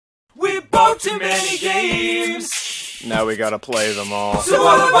Oh, too many games. Now we gotta play them all. So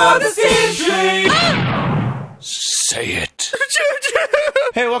what about the steam train? Say it.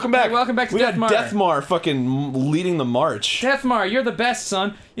 Hey, welcome back. Hey, welcome back to we Deathmar. got Deathmar fucking leading the march. Deathmar, you're the best,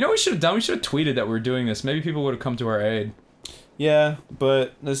 son. You know what we should have done? We should have tweeted that we were doing this. Maybe people would have come to our aid. Yeah,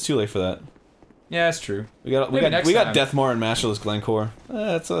 but it's too late for that. Yeah, that's true. We got Deathmar and Masterless Glencore.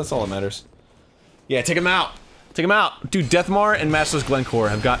 That's all that matters. Yeah, take him out. Take him out. Dude, Deathmar and Masterless Glencore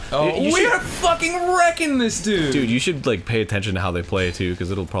have got... Oh, we're fucking wrecking this dude! Dude, you should, like, pay attention to how they play, too,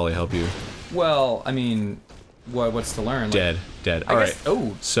 because it'll probably help you. Well, I mean, what's to learn? Dead. Dead. I Alright. guess,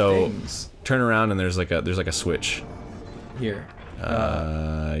 oh, so, things. turn around and there's like a switch. Here.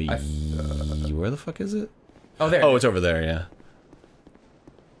 Where the fuck is it? Oh, there. Oh, it's over there, yeah.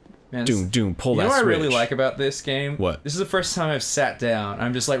 Man, Doom, pull that switch. You know what I really like about this game? What? This is the first time I've sat down.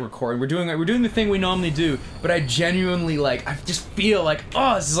 I'm just like recording. We're doing the thing we normally do, but I genuinely like. I just feel like,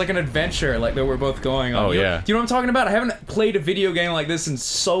 oh, this is like an adventure, like that we're both going on. Oh, yeah. Do you know what I'm talking about? I haven't played a video game like this in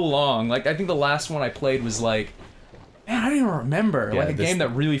so long. Like I think the last one I played was like, man, I don't even remember. Yeah, like a game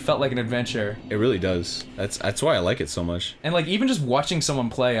that really felt like an adventure. It really does. That's why I like it so much. And like even just watching someone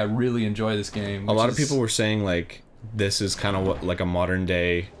play, I really enjoy this game. A lot of people were saying like this is kind of what like a modern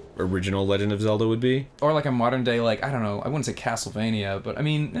day original Legend of Zelda would be, or like a modern day, like I don't know, I wouldn't say Castlevania, but I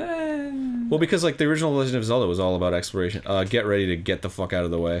mean, well, because like the original Legend of Zelda was all about exploration. Get ready to get the fuck out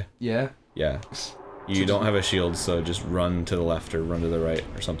of the way. Yeah. Yeah. You don't have a shield, so just run to the left or run to the right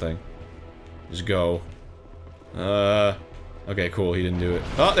or something. Just go. Okay, cool. He didn't do it.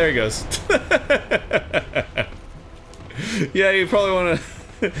 Oh, there he goes. Yeah, you probably want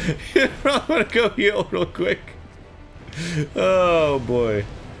to go heal real quick. Oh boy.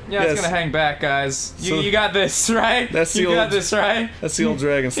 Yeah, Yes. it's gonna hang back, guys. So- You got this, right? That's the you old- got this, right? That's the old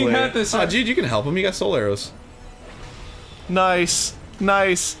Dragonslayer. You got this, Oh, right? dude, you can help him. You got soul arrows. Nice.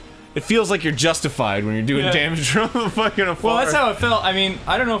 Nice. It feels like you're justified when you're doing Yeah. damage from the fucking afar. Well, that's how it felt. I mean,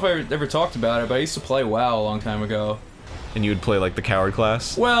 I don't know if I ever talked about it, but I used to play WoW a long time ago. And you would play like the coward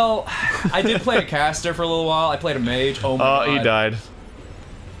class? Well, I did play a caster for a little while. I played a mage. Oh my god. Oh, he died.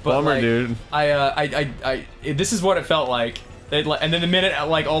 But, Bummer, like, dude. This is what it felt like. And then the minute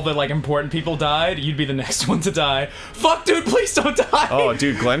like all the like important people died, you'd be the next one to die. Fuck, dude, please don't die. Oh,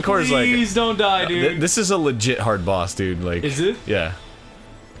 dude, Glencore's like... Please don't die, dude. This is a legit hard boss, dude. Like, Is it? Yeah.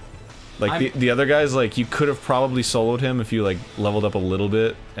 Like the other guys, like you could have probably soloed him if you like leveled up a little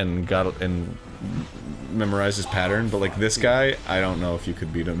bit and memorized his pattern. But like this guy, I don't know if you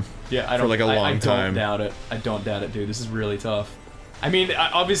could beat him. Yeah, I don't. For like a long time. I don't doubt it. I don't doubt it, dude. This is really tough. I mean,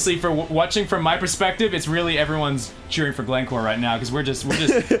 obviously, for watching from my perspective, it's really everyone's cheering for Glencore right now because we're just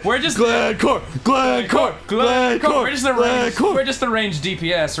Glencore. We're just the range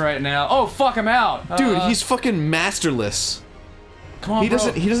DPS right now. Oh, fuck him out, Dude, he's fucking masterless. Come on, He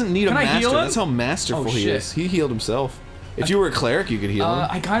doesn't need a Can I heal master. him? That's how masterful Oh, he shit. is. He healed himself. If you were a cleric, you could heal him.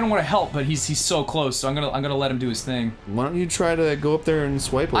 I kind of want to help, but he's so close, so I'm gonna let him do his thing. Why don't you try to go up there and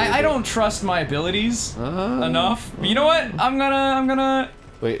swipe a little I bit? don't trust my abilities enough. But you know what? I'm gonna.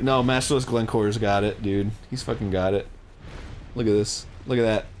 Wait, no, Masterless Glencore's got it, dude. He's fucking got it. Look at this. Look at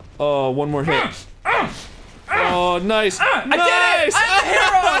that. Oh, one more hit. Oh, nice. I did it!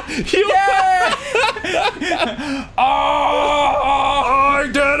 I'm the hero! Yeah! I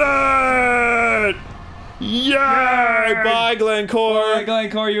did it! Yay! Bye, Glencore. Bye,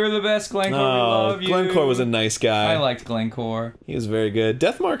 Glencore. You were the best, Glencore. We love you. Glencore was a nice guy. I liked Glencore. He was very good.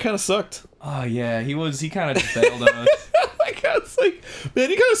 Deathmar kind of sucked. Oh yeah, he kind of just bailed on us. Like, I was like, man,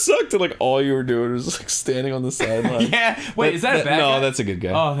 he kind of sucked. And like, all you were doing was like standing on the sideline. Yeah. Wait, is that a bad No, guy? that's a good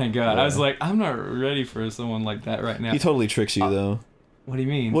guy. Oh, thank God. Yeah. I was like, I'm not ready for someone like that right now. He totally tricks you, though. What do you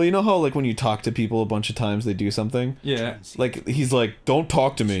mean? Well, you know how, like, when you talk to people a bunch of times, they do something? Yeah. Like, he's like, don't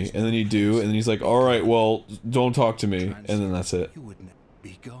talk to me, and then you do, and then he's like, alright, well, don't talk to me, and then that's it. You wouldn't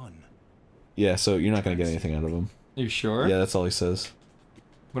be gone. Yeah, so you're not gonna get anything out of him. You sure? Yeah, that's all he says.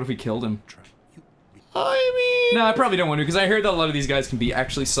 What if we killed him? I mean... No, I probably don't want to, because I heard that a lot of these guys can be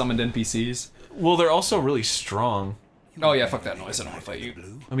actually summoned NPCs. Well, they're also really strong. Oh yeah, fuck that noise. I don't want to fight you.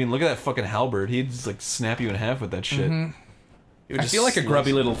 I mean, look at that fucking halberd. He'd just like snap you in half with that shit. He would I just feel like a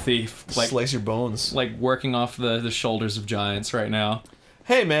grubby little thief, like slice your bones. like working off the shoulders of giants right now.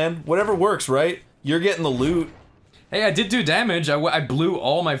 Hey man, whatever works, right? You're getting the loot. Hey, I did do damage. I blew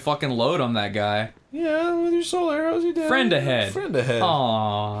all my fucking load on that guy. Yeah, with your soul arrows, you did. Friend ahead. Friend ahead.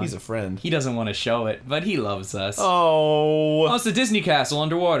 Aww. He's a friend. He doesn't want to show it, but he loves us. Oh. Oh, it's the Disney castle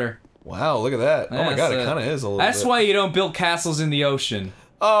underwater. Wow, look at that. Oh my god, it kind of is a little That's bit. why you don't build castles in the ocean.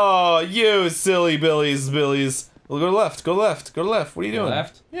 Oh, you silly billies. Well, go to left, go to left, go to left. What are you doing?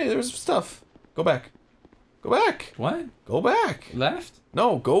 Left? Yeah, there's stuff. Go back. Go back. What? Go back. Left?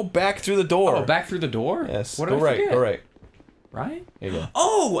 No, go back through the door. Oh, back through the door? Yes. What go did I right. forget? Go right. Right? There you go.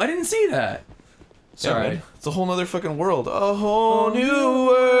 Oh, I didn't see that. Sorry. Yeah, it's a whole nother fucking world. A whole new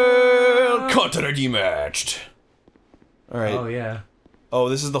world. Content ID matched. All right. Oh yeah. Oh,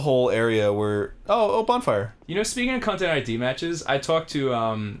 this is the whole area where. Oh, bonfire. You know, speaking of content ID matches, I talked to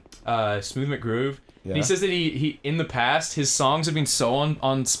Smooth McGroove. Yeah. He says that he in the past his songs have been so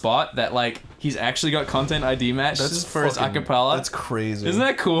on spot that like he's actually got content ID matches for his acapella. That's crazy. Isn't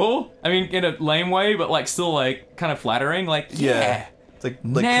that cool? I mean, in a lame way, but like still like kind of flattering. Like yeah. It's like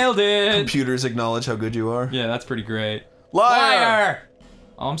Nailed it. Computers acknowledge how good you are. Yeah, that's pretty great. Liar!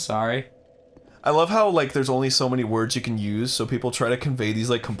 Oh, I'm sorry. I love how like there's only so many words you can use, so people try to convey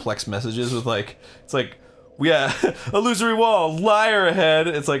these like complex messages with like it's like yeah, illusory wall, liar ahead.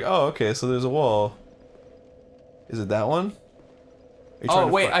 It's like, oh, okay, so there's a wall. Is it that one? Oh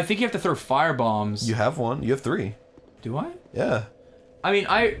wait, I think you have to throw fire bombs. You have one. You have 3. Do I? Yeah. I mean,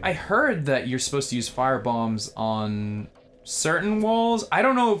 I heard that you're supposed to use fire bombs on certain walls. I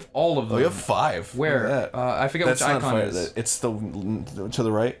don't know if all of them. Oh, you have 5. Where? Look at that. I forget That's which not icon fire. it is. It's the to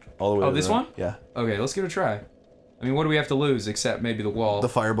the right, all the way. Oh, to this the right. one? Yeah. Okay, let's give it a try. I mean, what do we have to lose except maybe the wall? The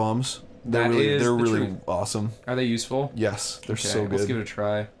fire bombs. They're That really, is they're the really truth. awesome. Are they useful? Yes, they're Okay, so good. let's give it a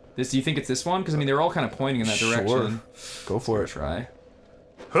try. Do you think it's this one? Because I mean, they're all kind of pointing in that direction. Go for it. Try.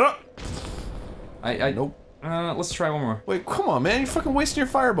 Huh. Nope. Let's try one more. Wait, come on, man! You're fucking wasting your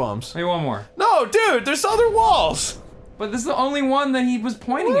fire bombs. Maybe one more. No, dude, there's other walls. But this is the only one that he was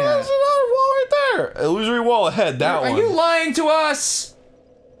pointing There's at. another wall right there. Illusory wall ahead. That one. Are you lying to us?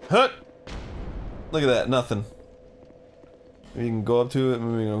 Huh. Look at that. Nothing. Maybe you can go up to it.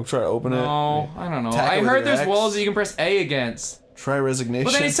 Maybe you can try to open it. No, I don't know. Attack it I with heard your there's axe. walls that you can press A against. Try resignation.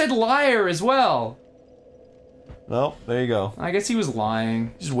 But then he said liar as well. Well, there you go. I guess he was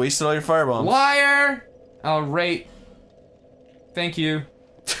lying. You just wasted all your fire bombs. Liar! I'll rate. Thank you.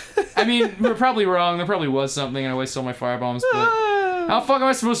 I mean, we're probably wrong. There probably was something and I wasted all my firebombs, but... How the fuck am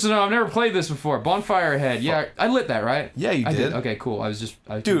I supposed to know? I've never played this before. Bonfire ahead. Yeah, I lit that, right? Yeah, you I did. Okay, cool. I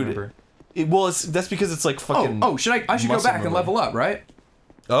Dude, remember. that's because it's like fucking. Oh, I should go muscle back and memory. level up, right?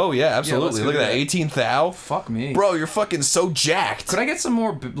 Oh yeah, let's absolutely. go Look at do that, that. 18 thou. Fuck me. Bro, you're fucking so jacked. Could I get some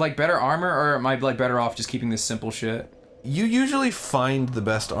more, like, better armor, or am I, like, better off just keeping this simple shit? You usually find the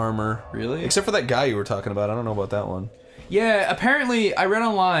best armor. Really? Except for that guy you were talking about. I don't know about that one. Yeah, apparently, I read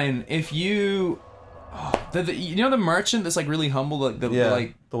online, if you... you know the merchant that's, like, really humble, like, Yeah,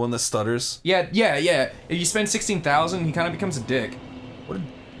 the one that stutters. Yeah. If you spend 16,000, he kind of becomes a dick. What?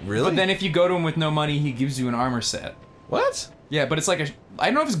 Really? But then if you go to him with no money, he gives you an armor set. What? Yeah, but it's like a... I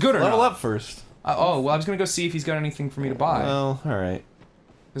don't know if it's good or Level not. up first. Oh, well, I was gonna go see if he's got anything for me to buy. Well, alright.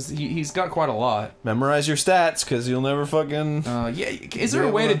 Because he's got quite a lot. Memorize your stats, because you'll never fucking... Yeah, is there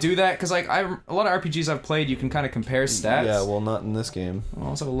a way to do that? Because, like, a lot of RPGs I've played, you can kind of compare stats. Yeah, well, not in this game. Well,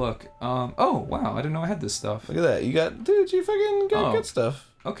 let's have a look. Oh, wow, I didn't know I had this stuff. Look at that. You got... Dude, you fucking got good stuff.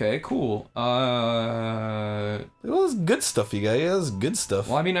 Okay, cool. Look at all this good stuff you got. Yeah, this is good stuff.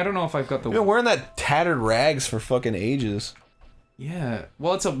 Well, I mean, I don't know if I've got the... You've been wearing that tattered rags for fucking ages. Yeah.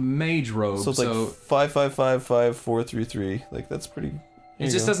 Well, it's a mage robe, So it's like 5555433. Like, that's pretty... It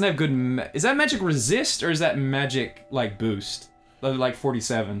just doesn't have good... Is that magic resist, or is that magic, like, boost? Like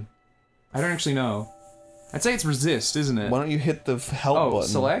 47? I don't actually know. I'd say it's resist, isn't it? Why don't you hit the help button?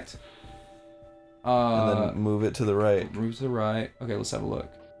 Select? And then move it to the right. Move to the right. Okay, let's have a look.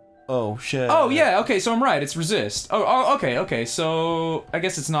 Oh, shit. Oh, yeah, okay, so I'm right. It's resist. Oh, okay. So I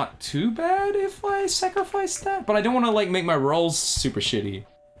guess it's not too bad if I sacrifice that, but I don't want to, like, make my rolls super shitty.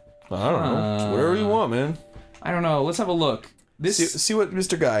 I don't know. It's whatever you want, man. I don't know. Let's have a look. See what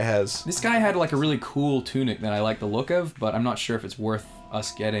Mr. Guy has. This guy had, like, a really cool tunic that I like the look of, but I'm not sure if it's worth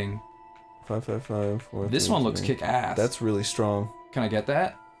us getting. 555. This one looks kick-ass. That's really strong. Can I get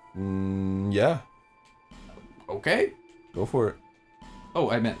that? Yeah. Okay. Go for it. Oh,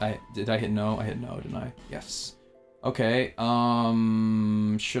 did I hit no? I hit no, didn't I? Yes. Okay,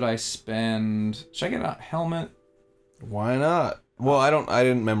 should I get a helmet? Why not? Well, I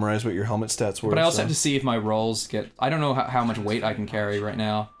didn't memorize what your helmet stats were. But I also have to see if my rolls get... I don't know how much weight I can carry right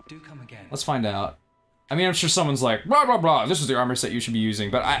now. Do come again. Let's find out. I mean, I'm sure someone's like, blah, blah, blah, this is the armor set you should be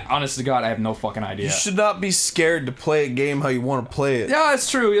using, but honest to God, I have no fucking idea. You should not be scared to play a game how you want to play it. Yeah, it's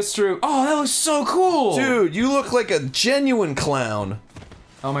true, it's true. Oh, that looks so cool! Dude, you look like a genuine clown.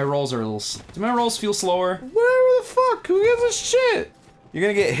 Oh, my rolls are a little... Do my rolls feel slower? Whatever the fuck, who gives a shit? You're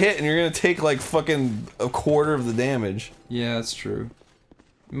gonna get hit and you're gonna take like fucking a quarter of the damage. Yeah, that's true.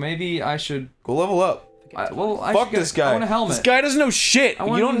 Maybe I should... Go level up. Fuck this guy. I want a helmet. This guy doesn't know shit. You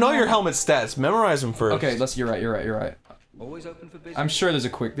want don't a know your helmet. helmet stats. Memorize them first. Okay, you're right. Always open for business. I'm sure there's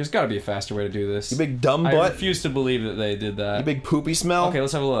gotta be a faster way to do this. You big dumb I butt. refuse to believe that they did that. You big poopy smell. Okay,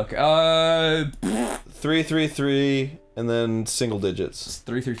 let's have a look. 333 and then single digits.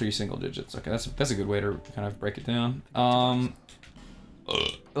 333 single digits. Okay, that's a good way to kind of break it down.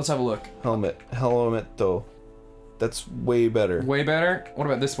 Let's have a look. Helmet though. That's way better. Way better? What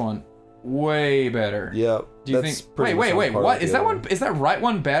about this one? Way better. Yeah. Do you think? Wait. What is that one? Is that right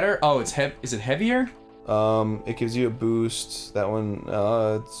one better? Oh, it's Is it heavier? It gives you a boost. That one,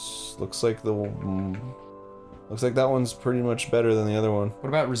 looks like that one's pretty much better than the other one. What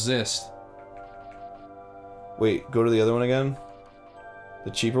about resist? Wait, go to the other one again.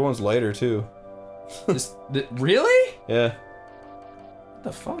 The cheaper one's lighter too. Really? Yeah. What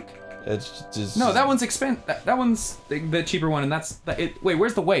the fuck? It's just No, that one's that one's the cheaper one, and that's it. Wait,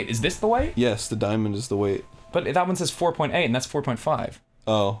 where's the weight? Is this the weight? Yes, the diamond is the weight. But that one says 4.8, and that's 4.5.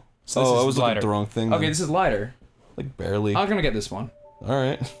 Oh. So this is I was looking lighter. at the wrong thing. Okay, then. this is lighter. Like barely. I'm gonna get this one. All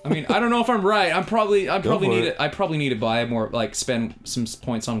right. I mean, I don't know if I'm right. I probably need it. I probably need to buy more, like spend some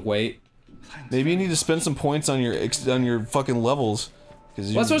points on weight. Maybe you need to spend some points on your fucking levels. Well,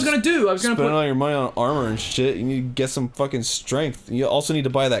 that's what I was gonna do. I was gonna spend put all your money on armor and shit. You need to get some fucking strength. You also need to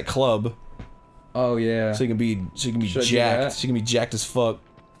buy that club. Oh yeah. So you can be jacked. So you can be jacked as fuck.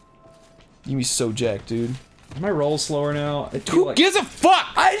 You can be so jacked, dude. Am I roll slower now? Who gives a fuck?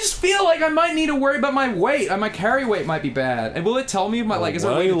 I just feel like I might need to worry about my weight. My carry weight might be bad. And will it tell me if my like? Is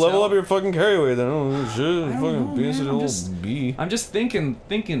there a Why way don't you to level tell? up your fucking carry weight then? Oh shit! I don't Fucking know, being such a man. little bee. I'm just thinking.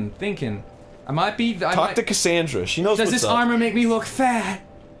 I might be. Talk to Cassandra. She knows Does what's this up. armor make me look fat?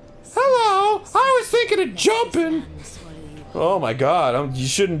 Hello. I was thinking of jumping. Oh my god! You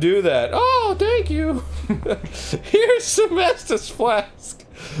shouldn't do that. Oh, thank you. Here's some Estus flask.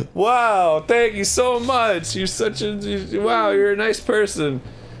 Wow, thank you so much. You're such a wow. You're a nice person.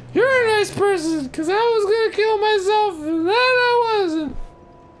 You're a nice person, cause I was gonna kill myself, and then I wasn't.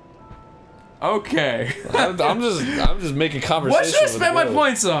 Okay. I'm just making conversation. What should I with spend my Will.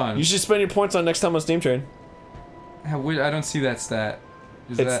 points on? You should spend your points on next time on Steam Train. I don't see that stat.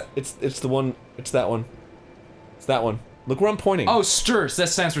 It's the one. It's that one. It's that one. Look where I'm pointing. Oh, STRS. That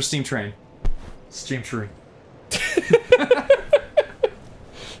stands for Steam Train. Steam Train.